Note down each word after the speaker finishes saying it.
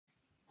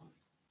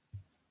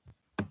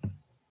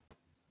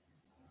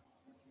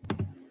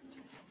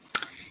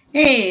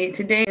Hey,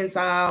 today is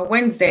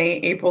Wednesday,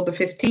 April the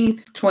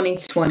 15th,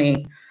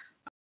 2020.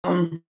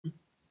 Um,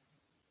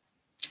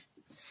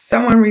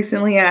 Someone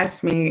recently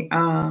asked me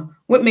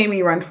what made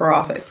me run for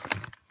office.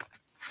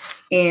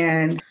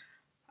 And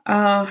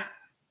I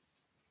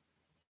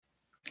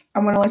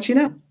want to let you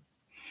know,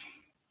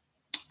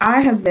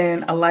 I have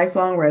been a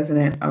lifelong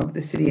resident of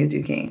the city of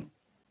Duquesne,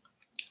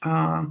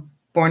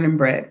 born and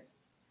bred.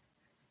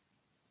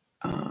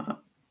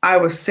 I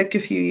was sick a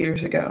few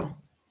years ago,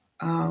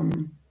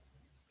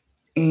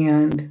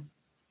 and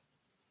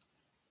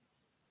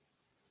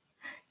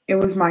it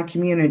was my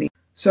community.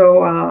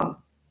 So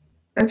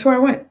that's where I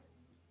went.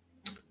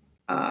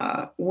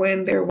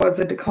 When there was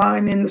a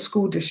decline in the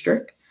school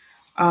district,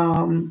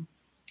 I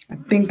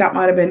think that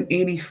might have been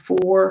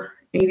 84,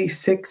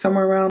 86,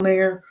 somewhere around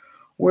there,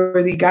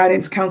 where the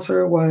guidance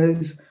counselor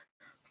was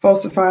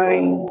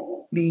falsifying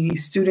the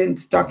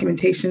students'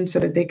 documentation so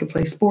that they could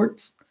play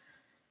sports.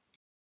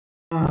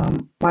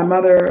 My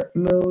mother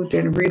moved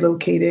and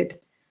relocated,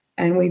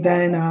 and we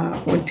then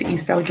went to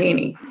East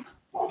Allegheny,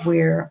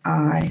 where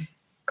I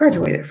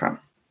graduated from.